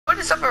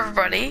is up,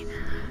 everybody?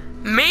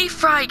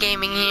 Mayfrie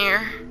Gaming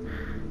here.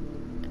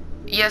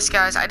 Yes,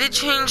 guys, I did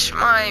change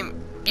my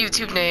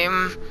YouTube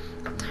name.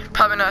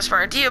 Probably not a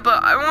smart idea,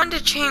 but I wanted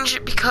to change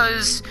it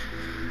because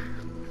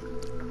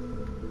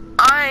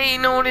I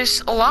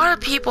noticed a lot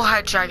of people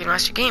had Dragon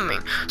Master Gaming.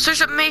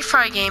 Search up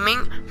Mayfrie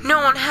Gaming, no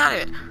one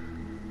had it.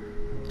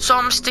 So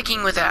I'm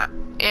sticking with that.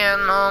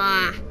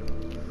 And,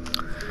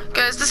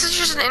 guys, this is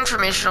just an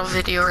informational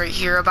video right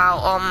here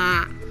about,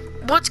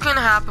 what's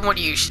gonna happen, what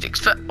you should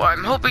expect, what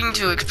I'm hoping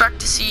to expect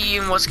to see,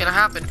 and what's gonna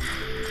happen.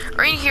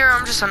 Right here,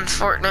 I'm just on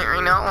Fortnite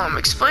right now while I'm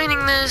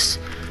explaining this,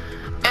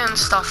 and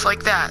stuff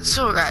like that.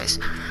 So, guys,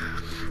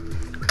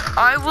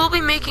 I will be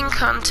making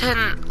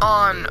content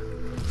on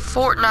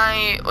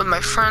Fortnite with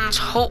my friends.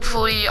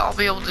 Hopefully, I'll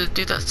be able to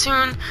do that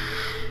soon.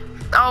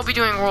 I'll be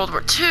doing World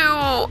War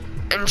II,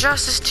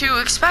 Injustice 2,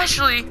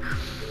 especially.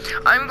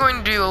 I'm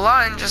going to do a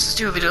lot of Injustice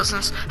 2 videos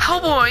since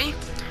Hellboy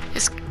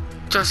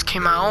just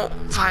came out,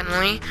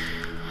 finally.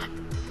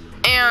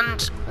 And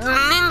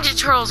Ninja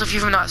Turtles, if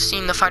you've not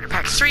seen the Fighter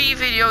Pack 3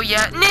 video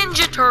yet,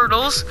 Ninja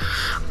Turtles,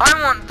 I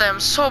want them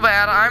so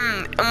bad.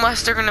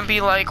 Unless they're gonna be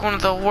like one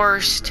of the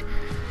worst,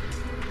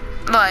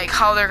 like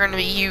how they're gonna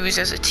be used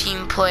as a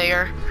team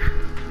player.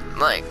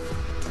 Like,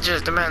 it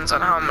just depends on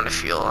how I'm gonna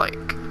feel like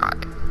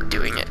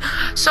doing it.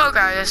 So,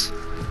 guys,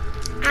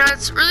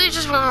 that's really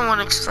just what I want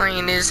to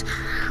explain is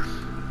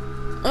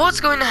what's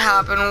going to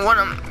happen, what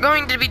I'm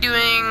going to be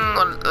doing,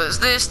 is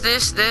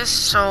this,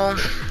 so,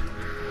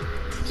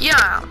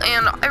 yeah,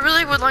 and I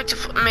really would like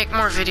to make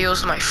more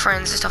videos with my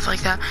friends and stuff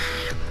like that,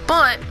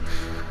 but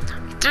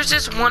there's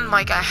this one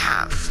mic I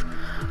have.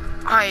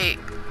 I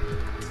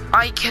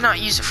cannot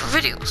use it for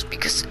videos,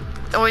 because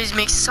it always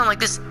makes it sound like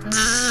this,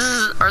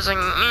 or it's like,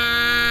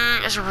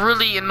 it's a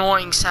really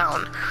annoying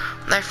sound.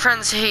 My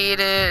friends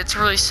hate it, it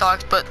really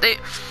sucks, but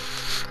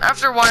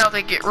after a while,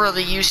 they get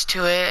really used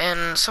to it,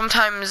 and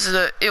sometimes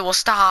it will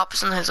stop,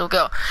 sometimes it'll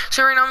go.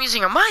 So right now I'm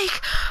using a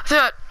mic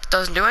that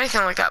doesn't do anything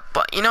like that,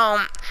 but you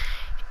know,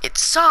 it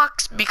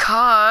sucks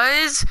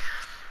because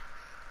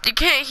you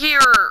can't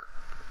hear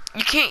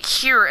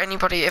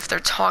anybody if they're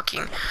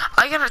talking.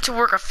 I got it to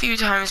work a few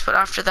times, but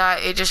after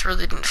that, it just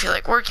really didn't feel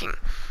like working.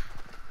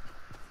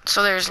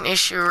 So there's an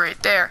issue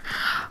right there.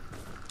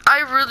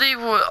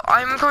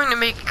 I'm going to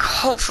make,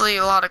 hopefully,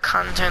 a lot of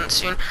content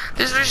soon.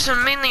 This is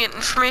just mainly an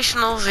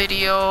informational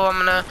video. I'm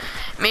gonna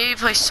maybe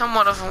play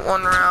somewhat of a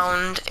one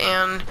round,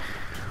 and,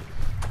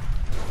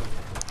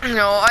 you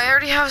know, I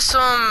already have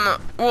some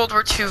World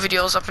War II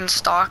videos up in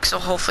stock, so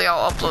hopefully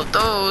I'll upload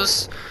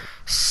those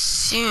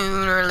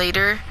sooner or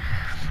later.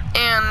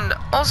 And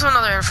also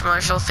another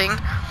informational thing,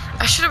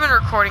 I should have been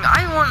recording.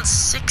 I won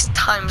 6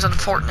 times on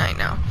Fortnite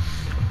now.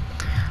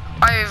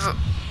 I've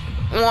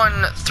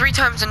won 3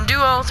 times in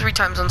duo, 3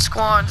 times on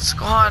squad.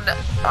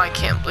 I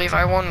can't believe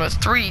I won with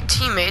 3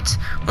 teammates.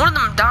 One of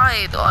them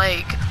died,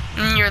 like,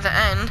 near the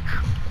end.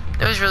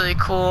 It was really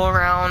cool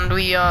round.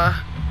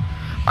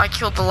 I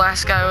killed the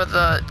last guy with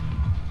the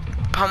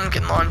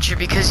pumpkin launcher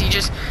because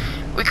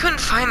we couldn't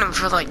find him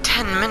for like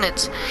 10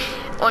 minutes.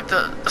 Like,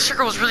 the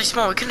circle was really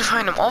small, we couldn't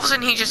find him. All of a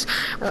sudden, he just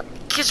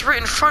gets right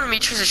in front of me,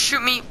 tries to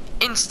shoot me,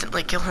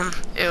 instantly kill him.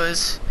 It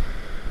was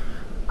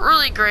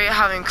really great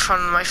having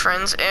fun with my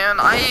friends, and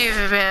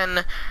I've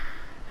been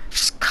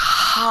just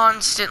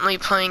constantly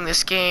playing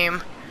this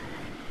game.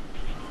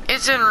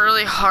 It's been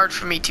really hard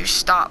for me to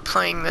stop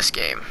playing this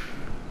game.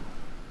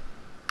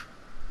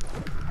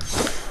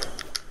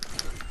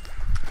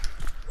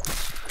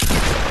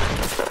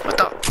 What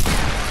the?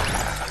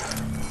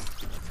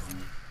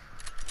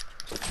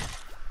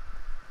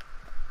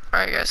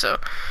 Alright, guys, so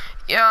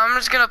yeah, I'm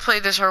just gonna play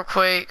this real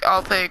quick.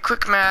 I'll play a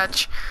quick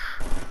match.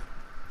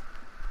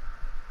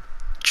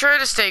 Try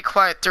to stay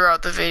quiet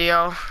throughout the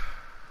video.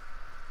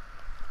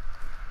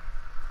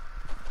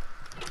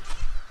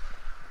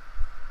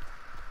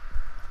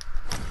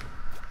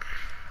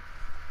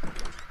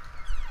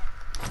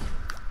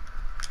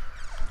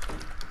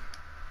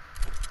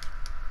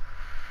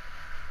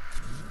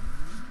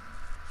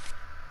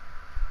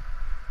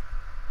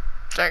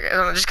 Sorry guys,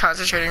 I'm just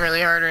concentrating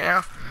really hard right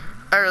now.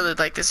 I really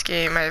like this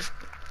game.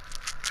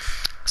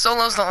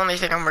 Solo's the only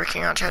thing I'm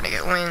working on, trying to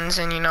get wins,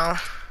 and you know.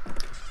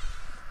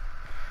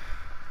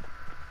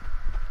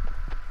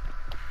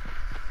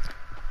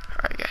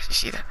 Alright guys, you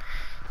see that?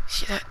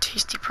 See that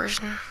tasty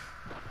person?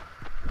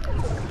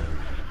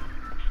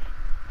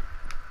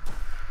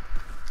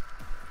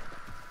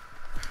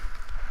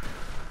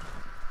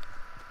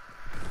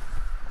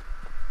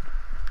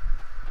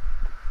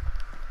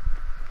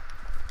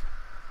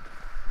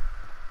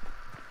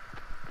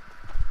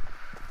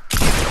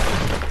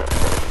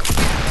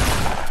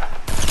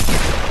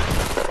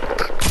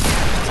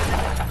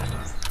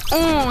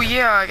 Ooh,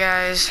 yeah,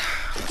 guys.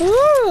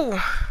 Woo!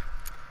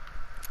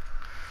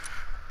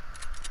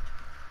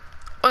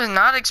 Was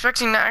not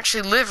expecting to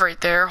actually live right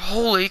there.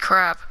 Holy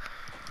crap.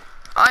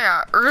 I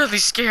got really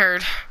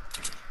scared.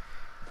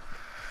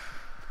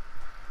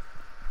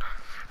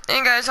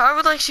 And guys, I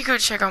would like to go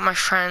check out my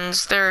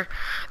friends. They're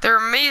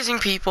amazing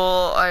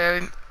people.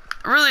 I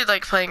really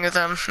like playing with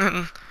them.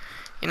 And,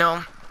 you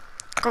know,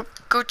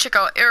 Go check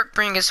out Eric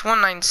Bringus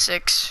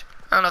 196.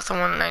 I don't know if the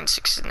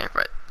 196 is in there,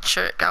 but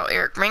check out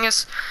Eric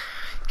Bringus.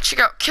 Check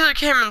out Killer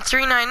Cameron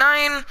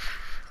 399,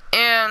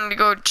 and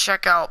go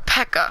check out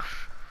Pekka.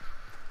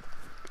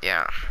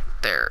 Yeah,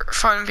 they're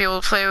fun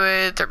people to play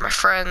with. They're my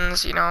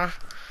friends, you know.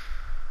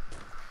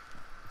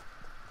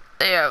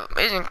 They have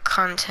amazing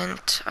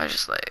content. I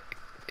just like,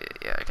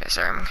 yeah, okay,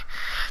 sorry. I'm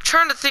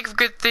trying to think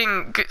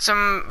of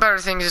some better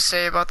things to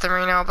say about them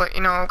right now, but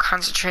you know,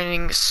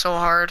 concentrating is so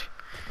hard.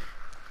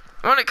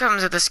 When it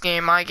comes to this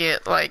game, I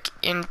get like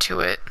into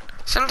it.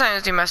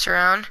 Sometimes we mess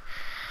around,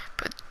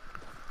 but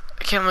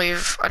I can't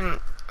believe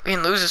we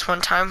didn't lose this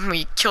one time.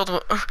 We killed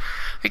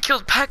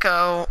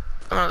Pekka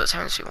one of the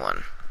times we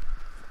won.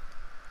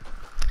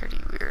 Pretty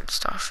weird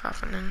stuff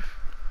happening.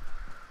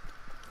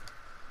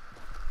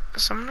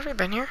 Has someone already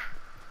been here?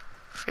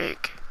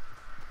 Fake.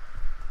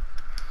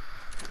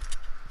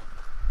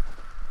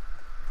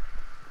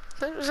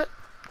 Was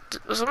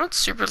someone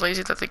super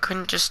lazy that they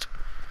couldn't just...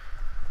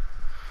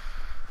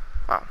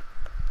 Wow.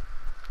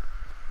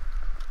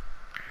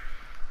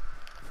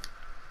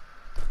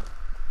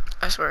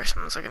 I swear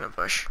someone's like in a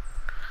bush.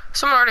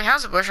 Someone already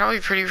has a bush. I'll be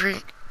pretty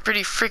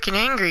freaking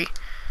angry.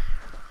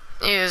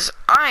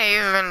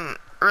 I've been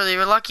really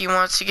lucky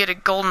once to get a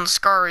golden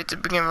scar right at the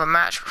beginning of a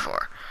match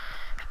before.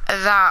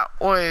 That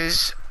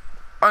was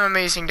an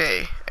amazing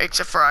day,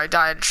 except for I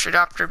died straight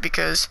after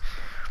because,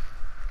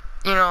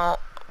 you know,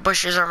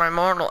 bushes are my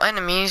mortal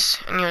enemies,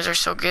 and yours are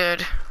so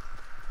good.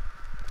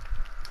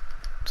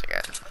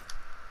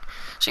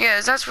 So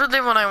guys, that's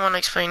really what I want to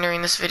explain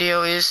during this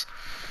video is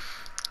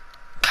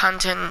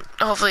content,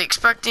 hopefully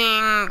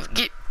expecting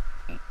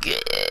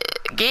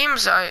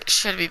games I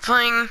should be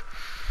playing,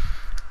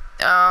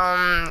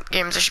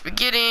 games I should be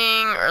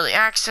getting, early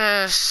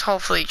access,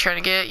 hopefully trying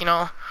to get, you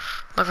know,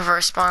 looking for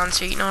a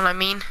sponsor, you know what I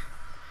mean?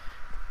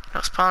 You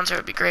know, sponsor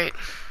would be great.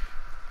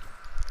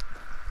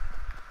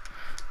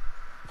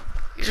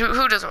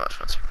 Who doesn't want a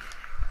sponsor?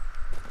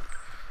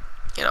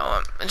 You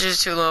know, I'm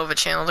just too low of a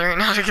channel right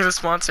now to get a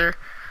sponsor.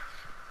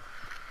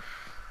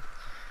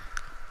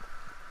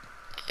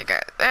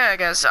 Yeah,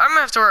 guys, I'm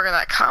gonna have to work on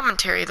that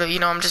commentary though, you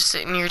know, I'm just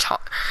sitting here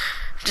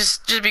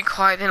just be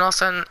quiet and all of a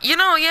sudden, you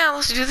know, yeah,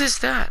 let's do this,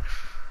 that.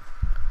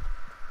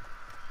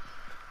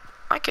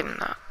 I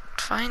cannot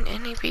find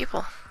any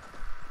people.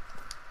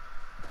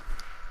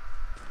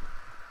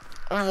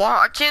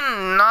 Wow, I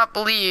cannot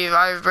believe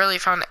I've barely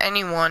found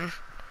anyone.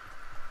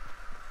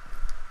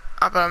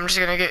 But I'm just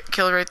gonna get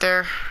killed right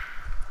there.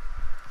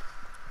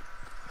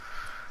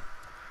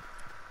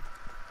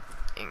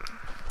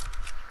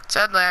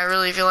 Sadly, I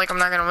really feel like I'm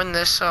not gonna win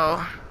this,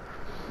 so...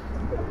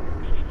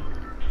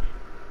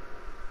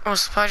 Oh,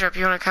 supply drop,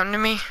 you wanna come to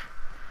me?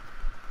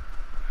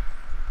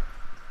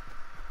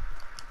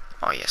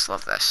 Oh yes,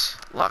 love this.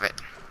 Love it.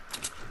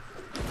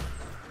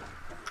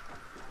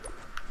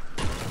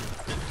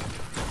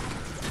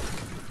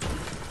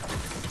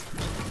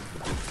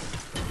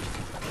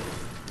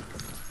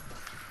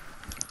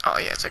 Oh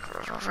yeah, it's like a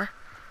revolver.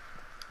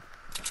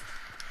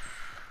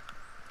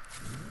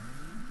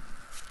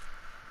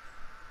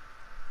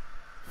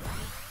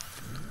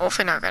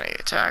 Hopefully not gonna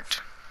get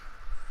attacked.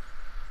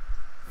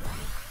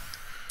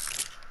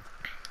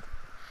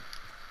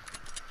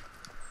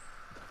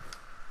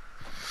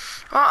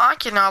 Well, I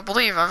cannot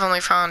believe I've only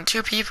found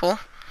 2 people.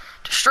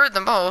 Destroyed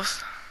them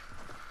both.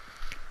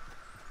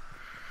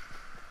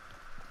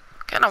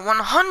 Got a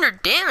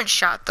 100 damage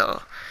shot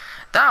though.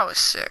 That was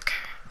sick.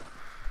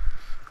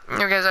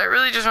 You guys, I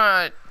really just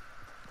want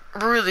to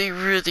really...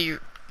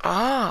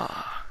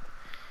 Oh.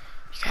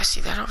 You guys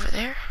see that over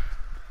there?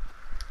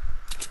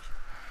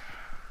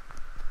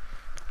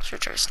 Should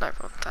try to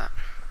snipe up that.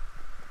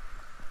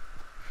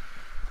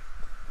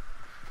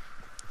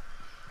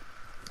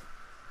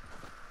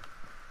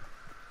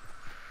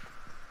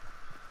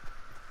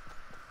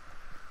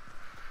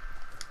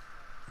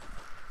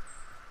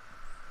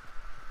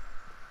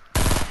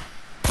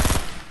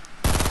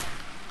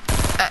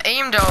 That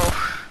aim though.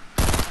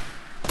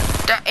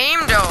 That aim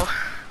though.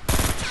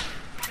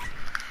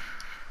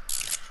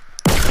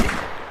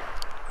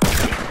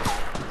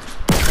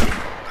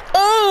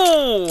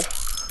 Oh!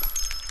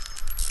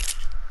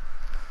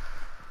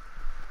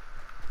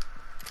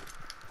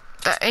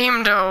 That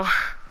aim though.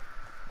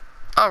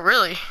 Oh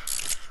really?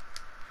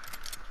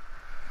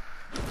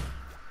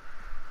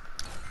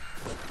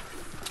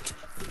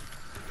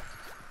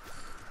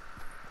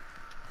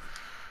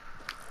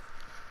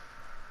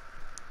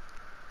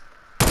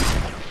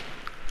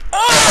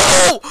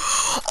 Oh!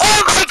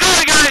 Oh my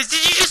god, guys!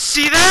 Did you just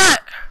see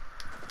that?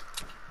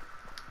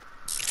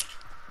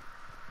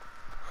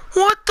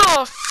 What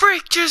the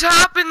frick just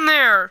happened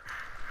there?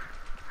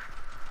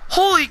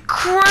 Holy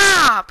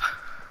crap!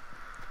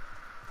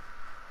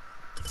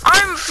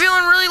 I'm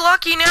feeling really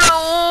lucky now.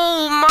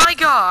 Oh my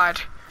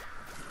god.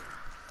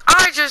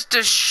 I just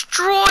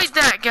destroyed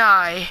that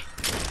guy.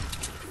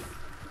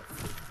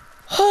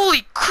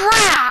 Holy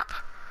crap!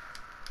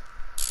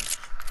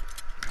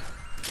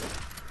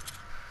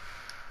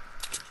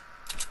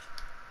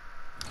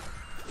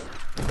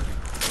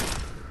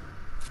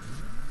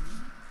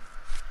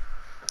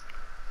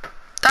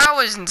 That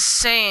was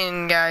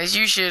insane, guys.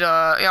 You should,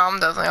 yeah, I'm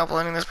definitely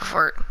uploading this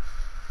before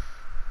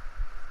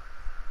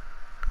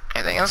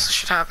anything else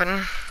should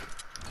happen.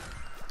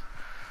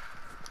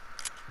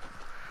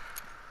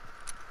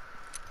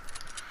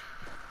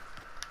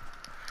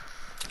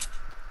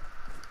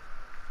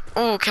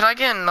 Oh, can I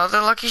get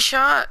another lucky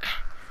shot?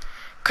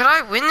 Could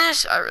I win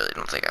this? I really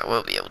don't think I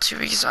will be able to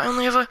because I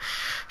only have a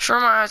short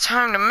amount of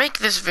time to make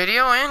this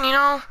video, and you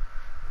know,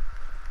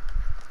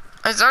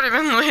 it's already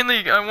been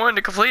lately. I wanted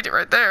to complete it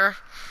right there.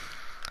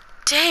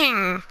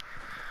 Dang,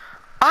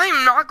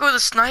 I'm not good with a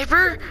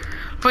sniper,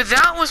 but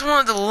that was one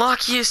of the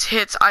luckiest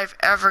hits I've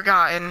ever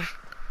gotten.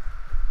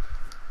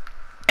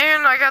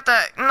 And I got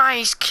that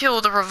nice kill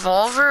with the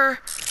revolver.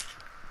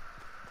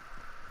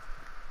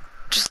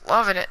 Just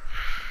loving it.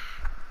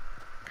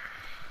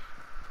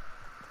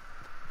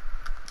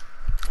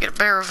 Get a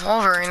better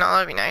revolver, you know,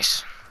 that'd be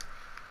nice.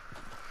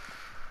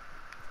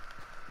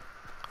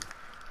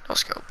 No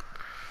scope.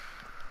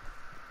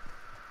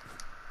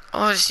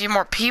 Oh, I see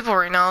more people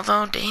right now,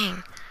 though.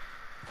 Dang.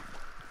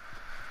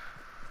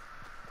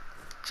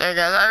 Sorry,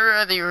 guys. I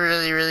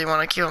really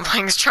want to keep on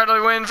playing this, try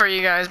to win for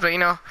you guys, but you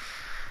know,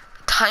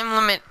 time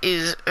limit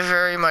is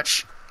very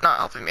much not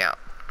helping me out.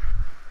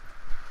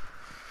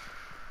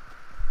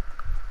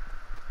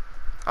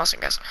 Awesome,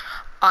 guys.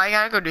 I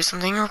gotta go do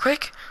something real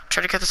quick.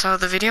 Try to cut this out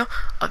of the video.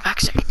 I'll be back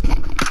soon.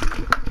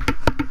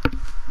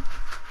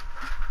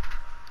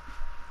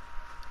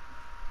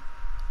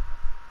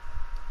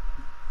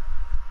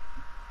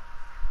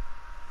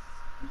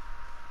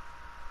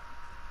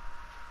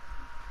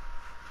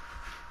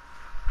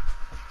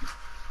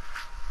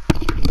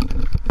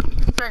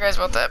 Sorry guys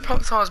about that.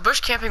 Probably thought I was bush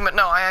camping, but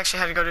no, I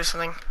actually had to go do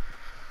something.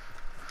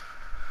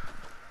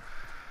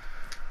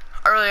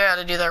 I really had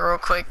to do that real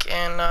quick,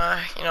 and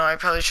you know, I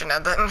probably shouldn't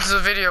add that into the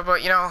video,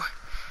 but you know,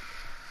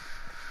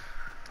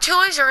 too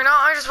lazy right now.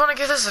 I just want to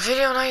get this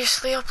video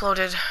nicely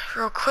uploaded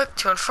real quick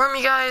to inform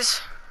you guys.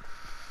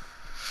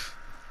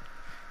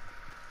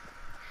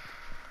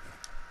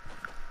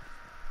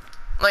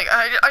 Like,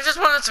 I just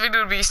wanted this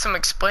video to be some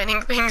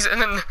explaining things, and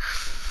then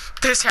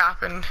this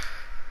happened.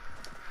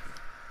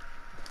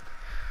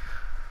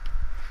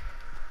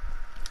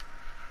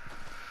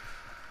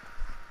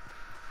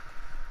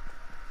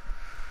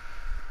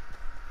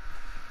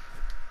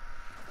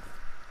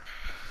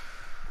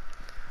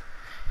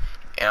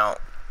 You know,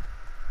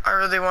 I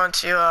really want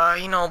to,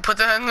 you know, put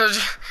that in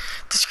the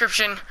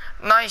description.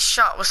 Nice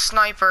shot with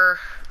sniper,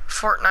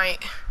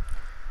 Fortnite.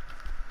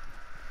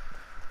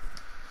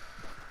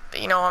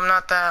 But, you know, I'm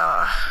not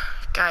that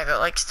guy that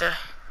likes to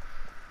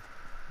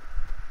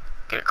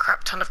get a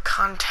crap ton of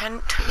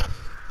content.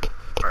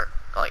 Or,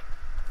 like,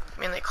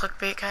 mainly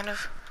clickbait, kind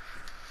of.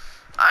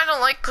 I don't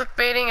like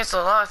clickbaiting. It's a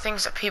lot of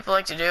things that people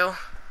like to do.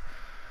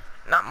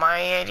 Not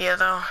my idea,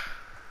 though.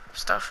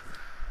 Stuff.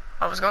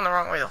 I was going the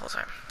wrong way the whole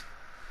time.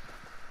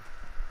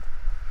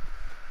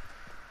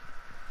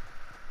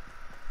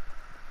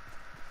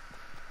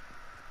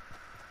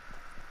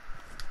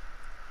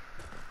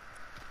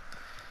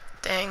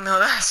 Dang, no,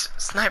 that's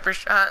sniper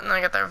shot, and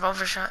I got that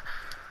revolver shot.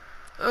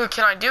 Ooh,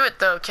 can I do it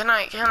though? Can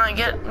I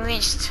get at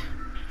least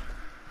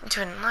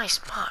into a nice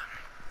spot?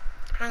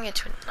 Can I get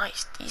to a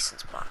nice, decent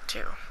spot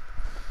too?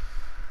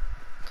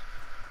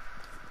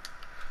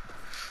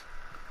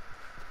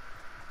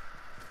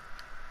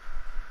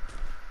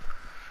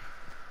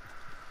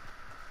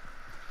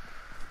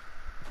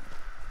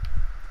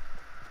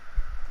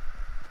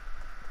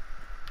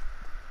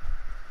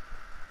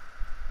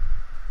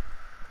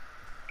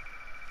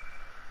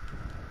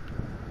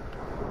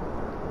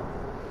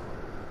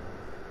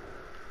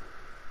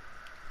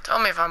 Tell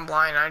me if I'm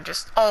blind.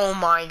 Oh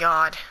my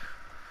god.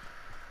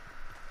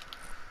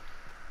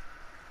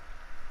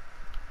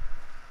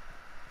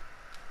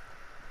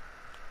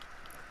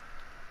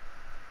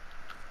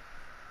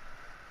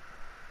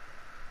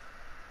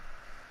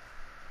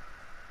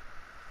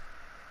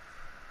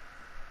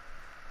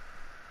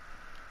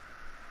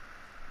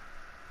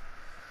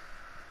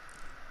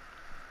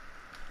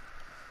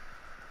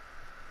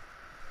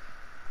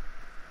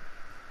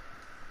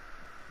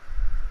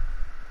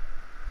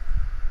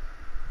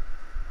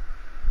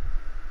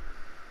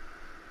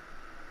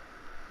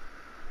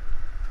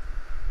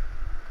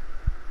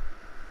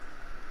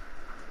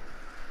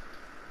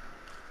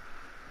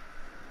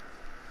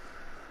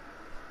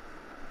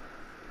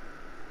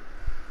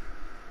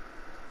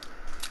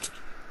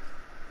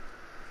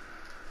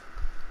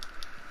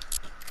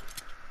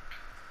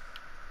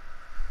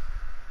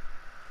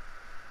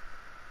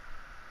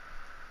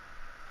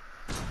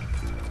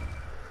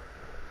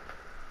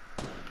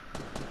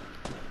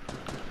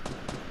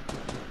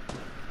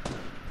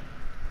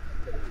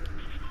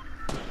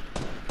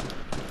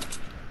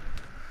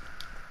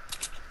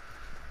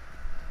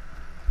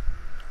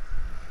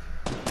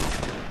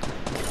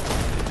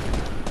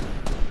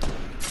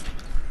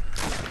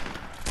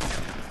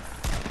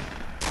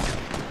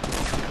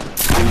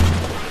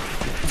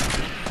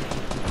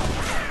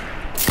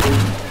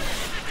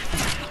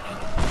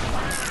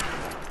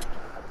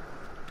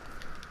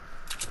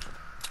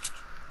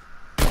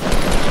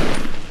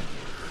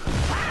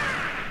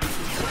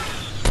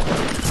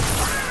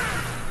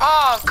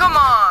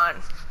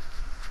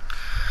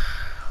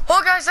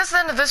 that's the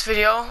end of this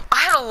video. I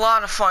had a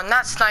lot of fun.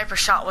 That sniper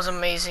shot was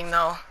amazing,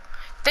 though.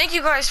 Thank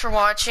you guys for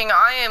watching.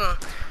 I am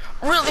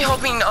really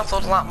hoping to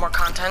upload a lot more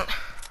content.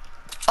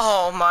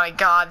 Oh my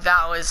god,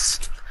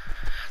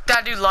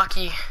 that dude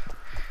lucky.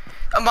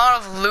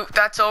 Amount of loot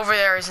that's over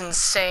there is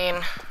insane.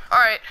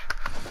 Alright.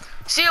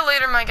 See you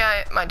later, my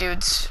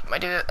dude.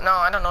 No,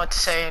 I don't know what to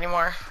say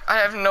anymore. I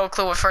have no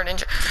clue what for a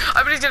ninja.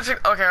 I bet he's gonna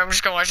pick, okay, I'm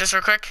just gonna watch this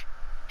real quick.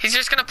 He's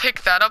just gonna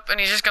pick that up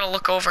and he's just gonna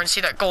look over and see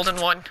that golden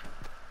one.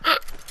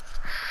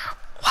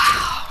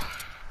 Wow.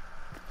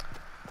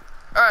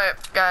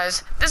 Alright,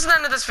 guys. This is the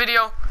end of this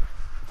video.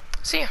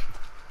 See ya.